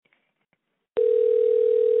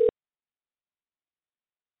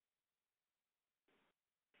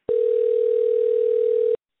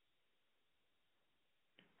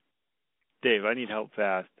Dave, I need help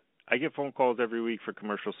fast. I get phone calls every week for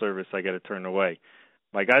commercial service I got to turn away.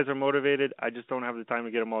 My guys are motivated. I just don't have the time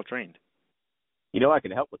to get them all trained. You know I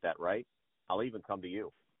can help with that, right? I'll even come to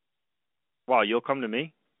you. Wow, you'll come to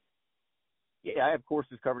me? Yeah, I have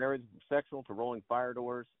courses covering everything from sectional to rolling fire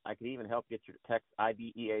doors. I can even help get your techs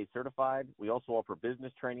IDEA certified. We also offer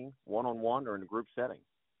business training, one-on-one or in a group setting.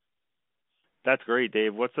 That's great,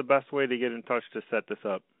 Dave. What's the best way to get in touch to set this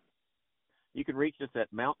up? You can reach us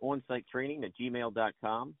at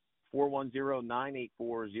mountonSiteTraining@gmail.com,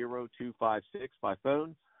 410-984-0256 by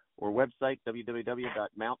phone, or website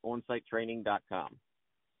www.mountonSiteTraining.com.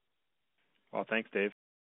 Well, thanks, Dave.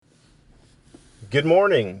 Good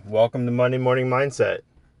morning. Welcome to Monday Morning Mindset.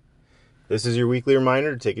 This is your weekly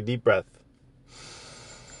reminder to take a deep breath.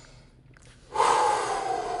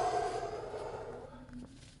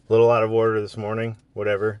 Little out of order this morning,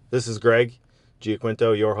 whatever. This is Greg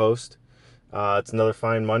Giaquinto, your host. It's another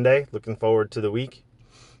fine Monday. Looking forward to the week,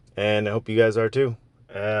 and I hope you guys are too.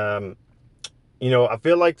 I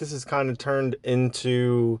feel like this has kind of turned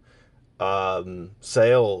into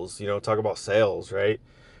sales. Talk about sales, right?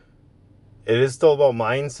 It is still about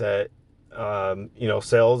mindset.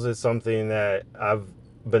 Sales is something that I've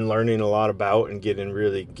been learning a lot about and getting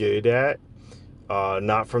really good at.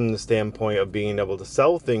 Not from the standpoint of being able to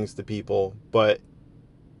sell things to people, but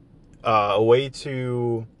a way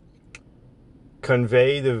to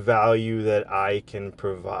convey the value that I can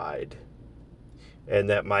provide and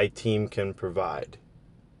that my team can provide.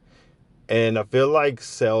 And I feel like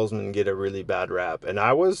salesmen get a really bad rap. And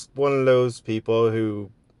I was one of those people who,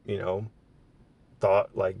 thought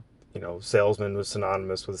salesman was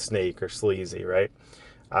synonymous with snake or sleazy, right?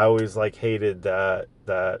 I always hated that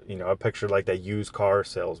I pictured that used car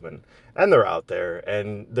salesman, and they're out there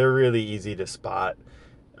and they're really easy to spot.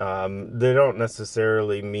 They don't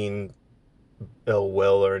necessarily mean ill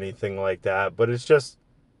will or anything like that, but it's just,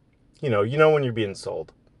 when you're being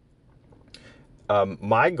sold.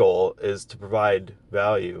 My goal is to provide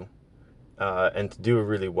value and to do it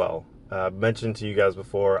really well. I've mentioned to you guys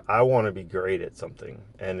before, I want to be great at something,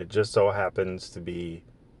 and it just so happens to be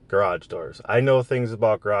garage doors. I know things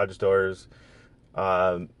about garage doors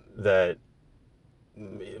that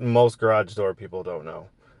most garage door people don't know.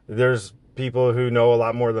 There's people who know a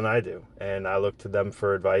lot more than I do, and I look to them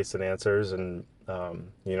for advice and answers, and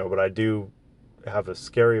but I do have a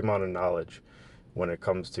scary amount of knowledge when it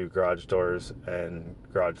comes to garage doors and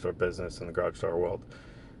garage door business and the garage door world.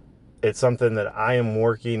 It's something that I am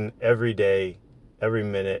working every day, every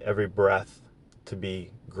minute, every breath to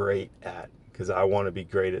be great at, because I want to be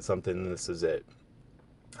great at something, and this is it.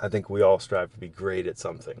 I think we all strive to be great at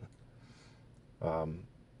something.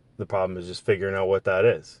 The problem is just figuring out what that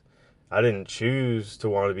is. I didn't choose to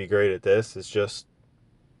want to be great at this. It's just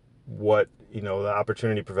what, the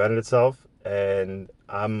opportunity presented itself, and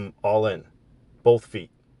I'm all in. Both feet.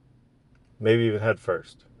 Maybe even head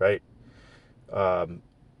first, right? And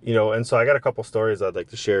so I got a couple stories I'd like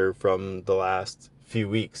to share from the last few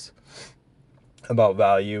weeks about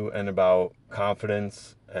value and about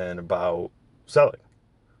confidence and about selling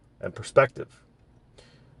and perspective.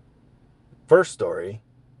 First story,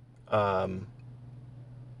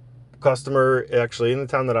 customer actually in the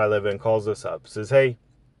town that I live in calls us up, says, "Hey,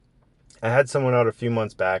 I had someone out a few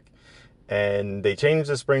months back and they changed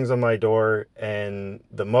the springs on my door and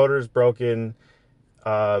the motor's broken.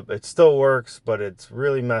 It still works, but it's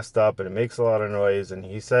really messed up and it makes a lot of noise." And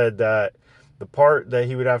he said that the part that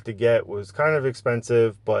he would have to get was kind of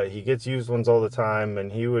expensive, but he gets used ones all the time,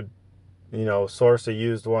 and he would, source a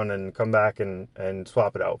used one and come back and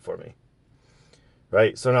swap it out for me.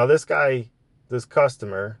 Right? So now this client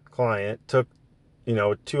took,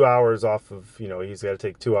 2 hours off of, he's got to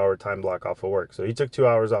take 2 hour time block off of work. So he took 2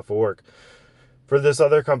 hours off of work for this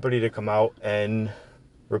other company to come out and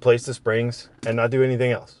replace the springs and not do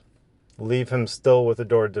anything else. Leave him still with the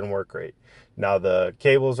door that didn't work great. Now the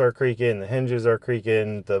cables are creaking, the hinges are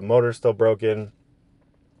creaking, the motor's still broken.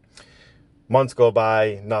 Months go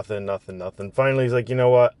by, nothing. Finally, he's like, you know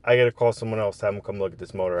what? I got to call someone else to have him come look at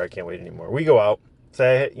this motor. I can't wait anymore. We go out,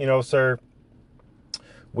 say, hey, sir,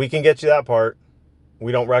 we can get you that part.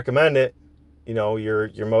 We don't recommend it.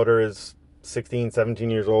 Your motor is 16, 17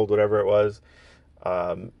 years old, whatever it was.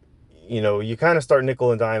 You kind of start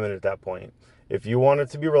nickel and diming at that point. If you want it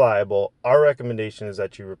to be reliable, our recommendation is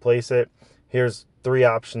that you replace it. Here's 3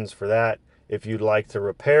 options for that. If you'd like to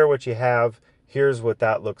repair what you have, here's what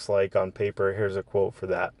that looks like on paper. Here's a quote for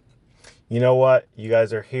that. You know what? You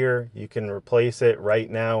guys are here. You can replace it right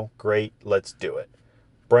now. Great. Let's do it.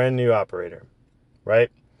 Brand new operator, right?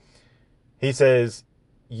 He says,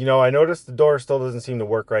 I noticed the door still doesn't seem to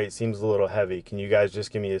work right. It seems a little heavy. Can you guys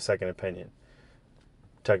just give me a second opinion?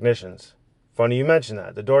 Technicians. Funny you mention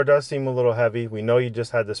that. The door does seem a little heavy. We know you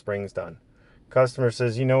just had the springs done. Customer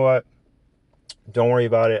says, you know what? Don't worry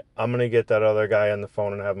about it. I'm going to get that other guy on the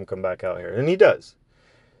phone and have him come back out here. And he does.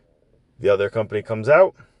 The other company comes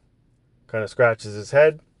out, kind of scratches his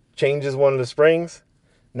head, changes one of the springs.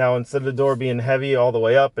 Now, instead of the door being heavy all the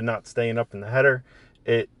way up and not staying up in the header,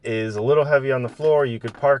 it is a little heavy on the floor. You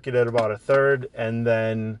could park it at about a third, and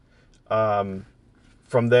then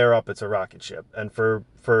from there up, it's a rocket ship. And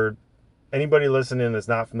for anybody listening that's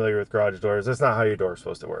not familiar with garage doors, that's not how your door is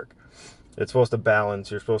supposed to work. It's supposed to balance.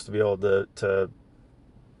 You're supposed to be able to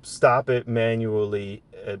stop it manually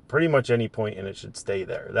at pretty much any point, and it should stay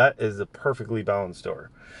there. That is a perfectly balanced door.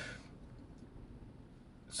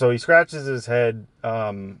 So he scratches his head,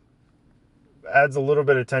 adds a little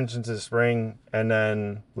bit of tension to the spring, and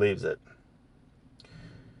then leaves it.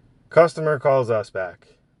 Customer calls us back.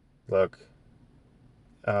 Look,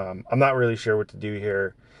 I'm not really sure what to do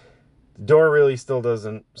here. The door really still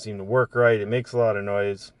doesn't seem to work right. It makes a lot of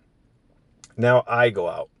noise. Now I go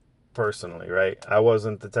out personally, right? I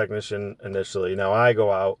wasn't the technician initially. Now I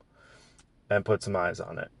go out and put some eyes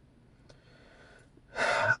on it.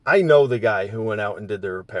 I know the guy who went out and did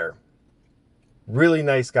the repair. Really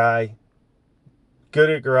nice guy. Good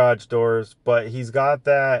at garage doors, but he's got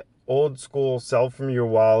that old school sell from your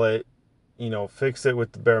wallet, fix it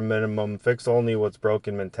with the bare minimum, fix only what's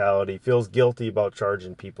broken mentality, feels guilty about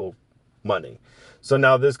charging people money. So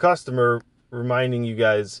now this customer, reminding you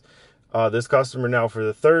guys, this customer now for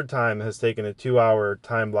the third time has taken a 2-hour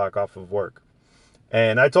time block off of work.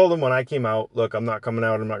 And I told him when I came out, look, I'm not coming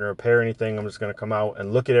out. I'm not going to repair anything. I'm just going to come out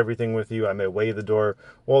and look at everything with you. I may weigh the door.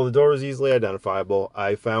 Well, the door was easily identifiable.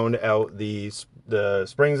 I found out the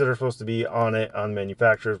springs that are supposed to be on it on the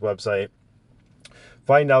manufacturer's website.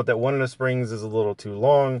 Find out that one of the springs is a little too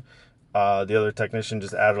long. The other technician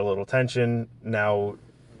just added a little tension. Now,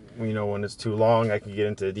 when it's too long, I can get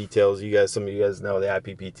into the details. Some of you guys know the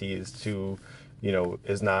IPPT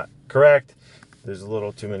is not correct. There's a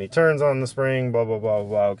little too many turns on the spring, blah, blah, blah,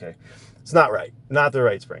 blah. Okay. It's not right. Not the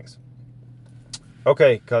right springs.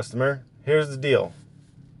 Okay, customer, here's the deal.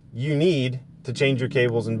 You need to change your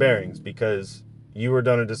cables and bearings because you were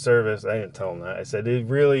done a disservice. I didn't tell him that. I said,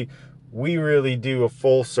 we really do a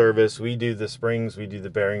full service. We do the springs, we do the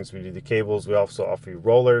bearings, we do the cables. We also offer you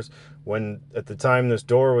rollers. When at the time this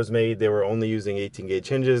door was made, they were only using 18 gauge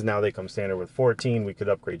hinges. Now they come standard with 14. We could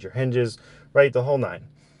upgrade your hinges, right? The whole nine.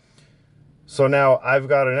 So now I've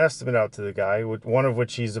got an estimate out to the guy, one of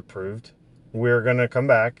which he's approved. We're going to come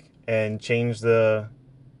back and change the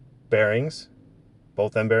bearings,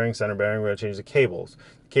 both end bearing, center bearing. We're going to change the cables.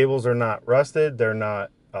 Cables are not rusted. They're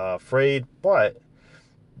not frayed, but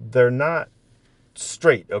they're not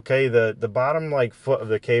straight, okay? The bottom foot of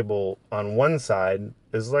the cable on one side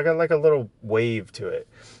is like a little wave to it.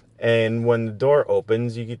 And when the door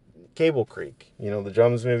opens, you get cable creak. The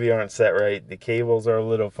drums maybe aren't set right. The cables are a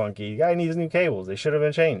little funky. The guy needs new cables. They should have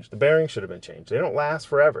been changed. The bearings should have been changed. They don't last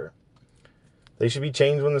forever. They should be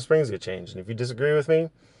changed when the springs get changed. And if you disagree with me,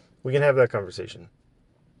 we can have that conversation.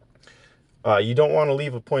 You don't want to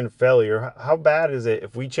leave a point of failure. How bad is it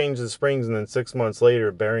if we change the springs and then 6 months later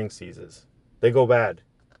a bearing seizes? They go bad.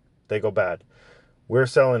 We're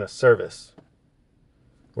selling a service.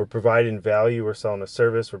 We're providing value. We're selling a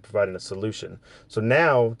service. We're providing a solution. So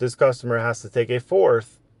now this customer has to take a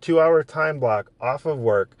fourth 2-hour time block off of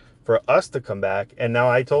work for us to come back. And now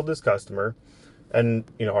I told this customer, and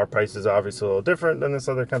our price is obviously a little different than this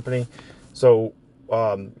other company. So,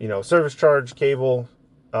 service charge, cables,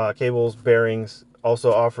 bearings,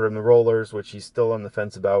 also offer him the rollers, which he's still on the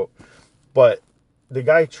fence about. But the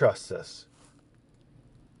guy trusts us.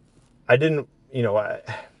 I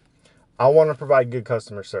want to provide good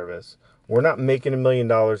customer service. We're not making $1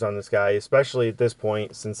 million on this guy, especially at this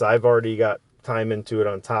point, since I've already got time into it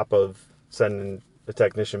on top of sending the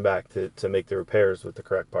technician back to make the repairs with the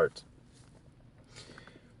correct parts.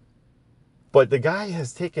 But the guy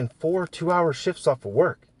has taken 4 2-hour shifts off of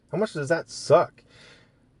work. How much does that suck?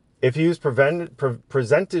 If he was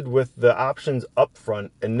presented with the options up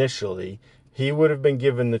front initially, he would have been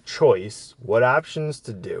given the choice what options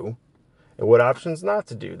to do and what options not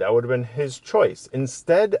to do. That would have been his choice.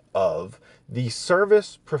 Instead of the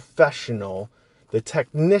service professional, the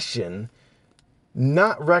technician,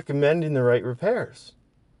 not recommending the right repairs.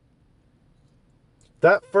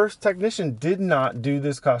 That first technician did not do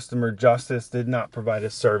this customer justice, did not provide a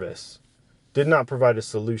service, did not provide a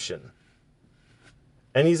solution.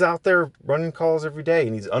 And he's out there running calls every day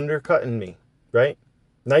and he's undercutting me, right?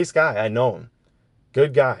 Nice guy, I know him.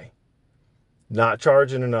 Good guy. not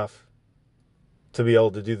charging enough to be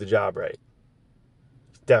able to do the job right.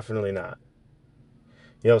 Definitely not.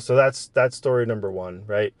 So that's story number one,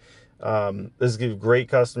 right? This is great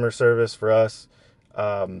customer service for us.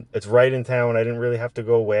 It's right in town. I didn't really have to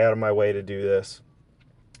go way out of my way to do this.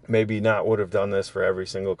 Maybe not would have done this for every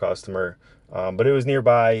single customer, but it was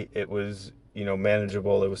nearby. It was,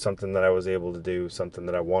 manageable. It was something that I was able to do, something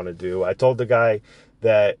that I want to do. I told the guy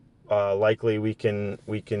that likely we can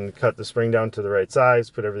cut the spring down to the right size,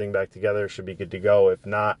 put everything back together, should be good to go. If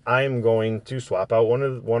not, I'm going to swap out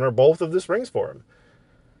one or both of the springs for him.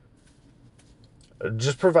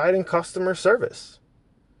 Just providing customer service,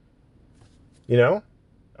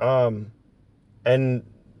 and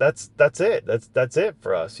that's it. That's it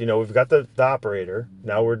for us. We've got the operator.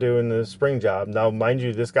 Now we're doing the spring job. Now, mind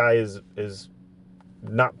you, this guy is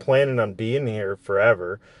not planning on being here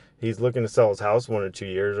forever. He's looking to sell his house 1 or 2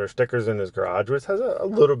 years. Our stickers in his garage, which has a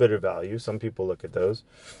little bit of value. Some people look at those.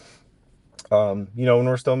 And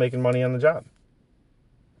we're still making money on the job.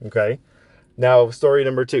 Okay. Now, story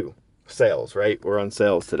number 2, sales, right? We're on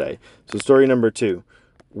sales today. So story number 2,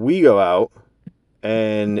 we go out,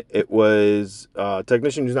 and it was a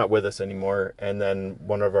technician who's not with us anymore, and then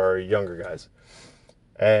one of our younger guys.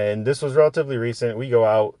 And this was relatively recent. We go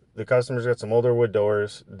out, the customer's got some older wood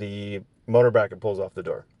doors, the motor bracket pulls off the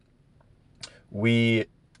door. We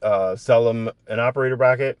sell them an operator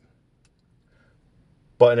bracket,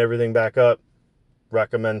 button everything back up,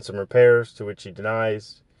 recommend some repairs, to which he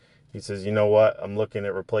denies. He says, you know what, I'm looking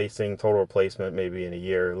at replacing, total replacement maybe in a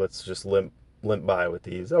year. Let's just limp by with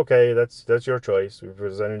these. Okay, that's your choice. We've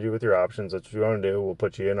presented you with your options. That's what you want to do. We'll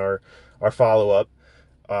put you in our follow-up,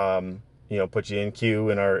 put you in queue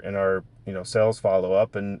in our sales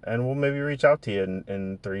follow-up, and we'll maybe reach out to you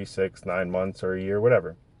in 3, 6, 9 months or a year,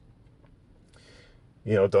 whatever.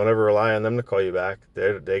 Don't ever rely on them to call you back.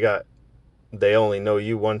 They only know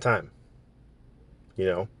you one time.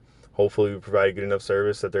 Hopefully we provide good enough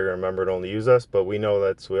service that they're going to remember to only use us, but we all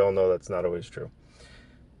know that's not always true.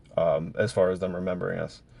 As far as them remembering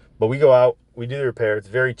us. But we go out, we do the repair. It's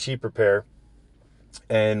a very cheap repair,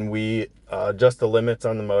 and we adjust the limits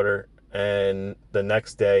on the motor, and the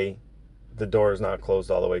next day the door is not closed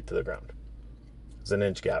all the way to the ground. It's an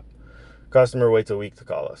inch gap. Customer waits a week to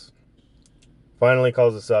call us. Finally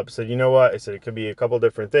calls us up, said, you know what? I said, it could be a couple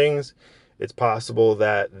different things. It's possible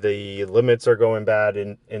that the limits are going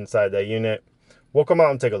bad inside that unit. We'll come out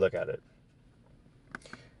and take a look at it.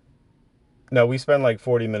 Now, we spend like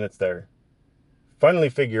 40 minutes there. Finally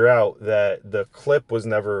figure out that the clip was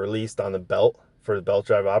never released on the belt for the belt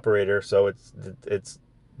drive operator, so it's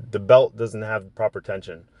the belt doesn't have proper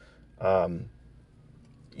tension.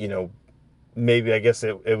 Maybe I guess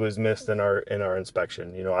it was missed in our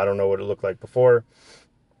inspection. I don't know what it looked like before.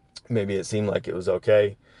 Maybe it seemed like it was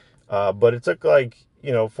okay. But it took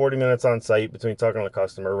 40 minutes on site between talking to the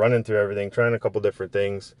customer, running through everything, trying a couple different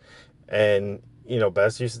things. And,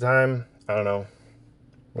 best use of time, I don't know,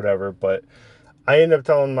 whatever. But I ended up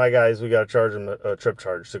telling my guys we got to charge them a trip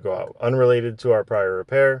charge to go out. Unrelated to our prior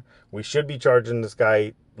repair. We should be charging this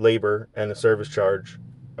guy labor and a service charge,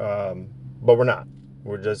 but we're not.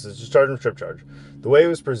 We're just charging a trip charge. The way it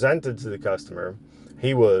was presented to the customer,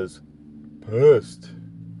 he was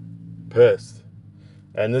pissed.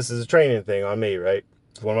 And this is a training thing on me, right?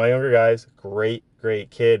 It's one of my younger guys, great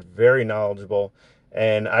kid, very knowledgeable.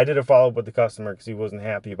 And I did a follow-up with the customer because he wasn't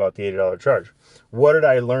happy about the $80 charge. What did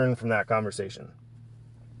I learn from that conversation?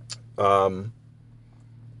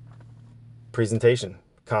 Presentation,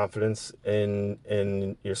 confidence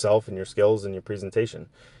in yourself and your skills and your presentation.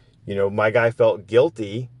 My guy felt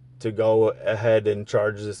guilty to go ahead and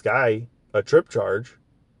charge this guy a trip charge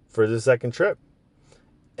for the second trip.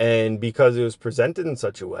 And because it was presented in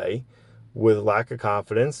such a way, with lack of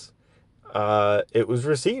confidence, it was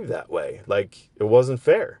received that way. Like, it wasn't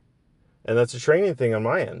fair. And that's a training thing on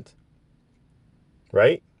my end.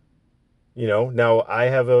 Right? Now I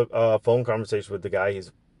have a phone conversation with the guy.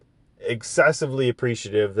 He's excessively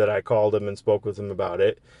appreciative that I called him and spoke with him about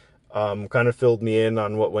it. Kind of filled me in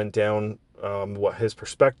on what went down, what his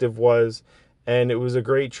perspective was. And it was a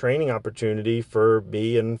great training opportunity for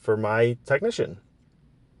me and for my technician.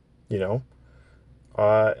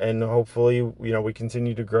 And hopefully, we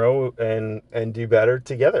continue to grow and do better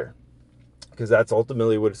together, because that's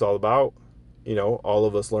ultimately what it's all about. All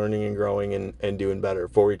of us learning and growing and doing better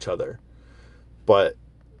for each other. But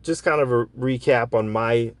just kind of a recap on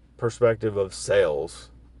my perspective of sales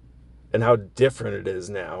and how different it is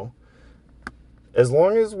now. As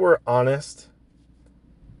long as we're honest,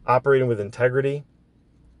 operating with integrity,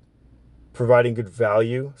 providing good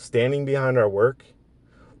value, standing behind our work,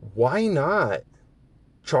 why not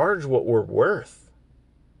charge what we're worth.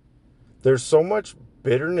 There's so much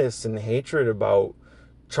bitterness and hatred about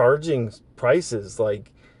charging prices.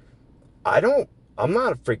 Like, I'm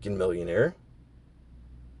not a freaking millionaire.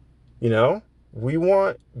 You know, we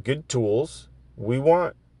want good tools. We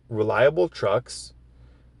want reliable trucks.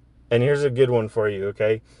 And here's a good one for you,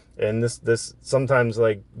 okay? And this sometimes,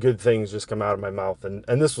 like, good things just come out of my mouth, and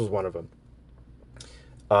this was one of them.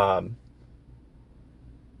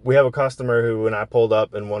 We have a customer who, when I pulled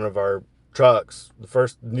up in one of our trucks, the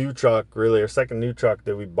first new truck, really, or second new truck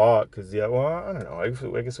that we bought, because, yeah, well, I don't know,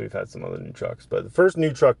 I guess we've had some other new trucks, but the first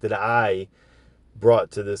new truck that I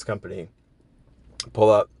brought to this company, pull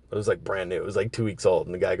up, it was like brand new. It was like 2 weeks old,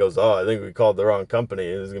 and the guy goes, "Oh, I think we called the wrong company.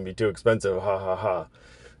 It was gonna be too expensive. Ha ha ha.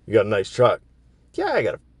 You got a nice truck." Yeah, I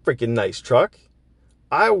got a freaking nice truck.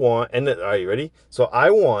 Are you ready? So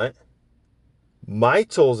I want my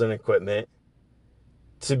tools and equipment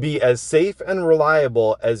to be as safe and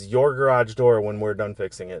reliable as your garage door when we're done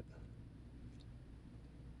fixing it.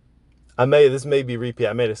 This may be repeat.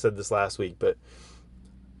 I may have said this last week, but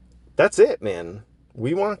that's it, man.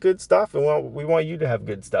 We want good stuff, and we want you to have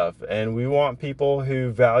good stuff, and we want people who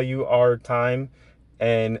value our time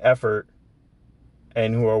and effort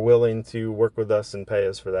and who are willing to work with us and pay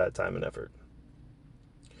us for that time and effort.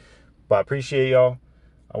 But I appreciate y'all.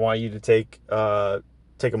 I want you to take a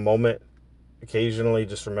moment occasionally.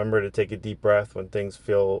 Just remember to take a deep breath when things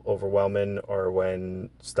feel overwhelming, or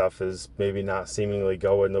when stuff is maybe not seemingly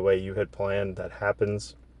going the way you had planned. That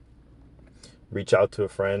happens. Reach out to a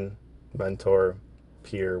friend, mentor,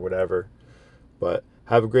 peer, whatever. But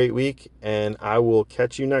have a great week, and I will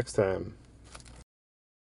catch you next time.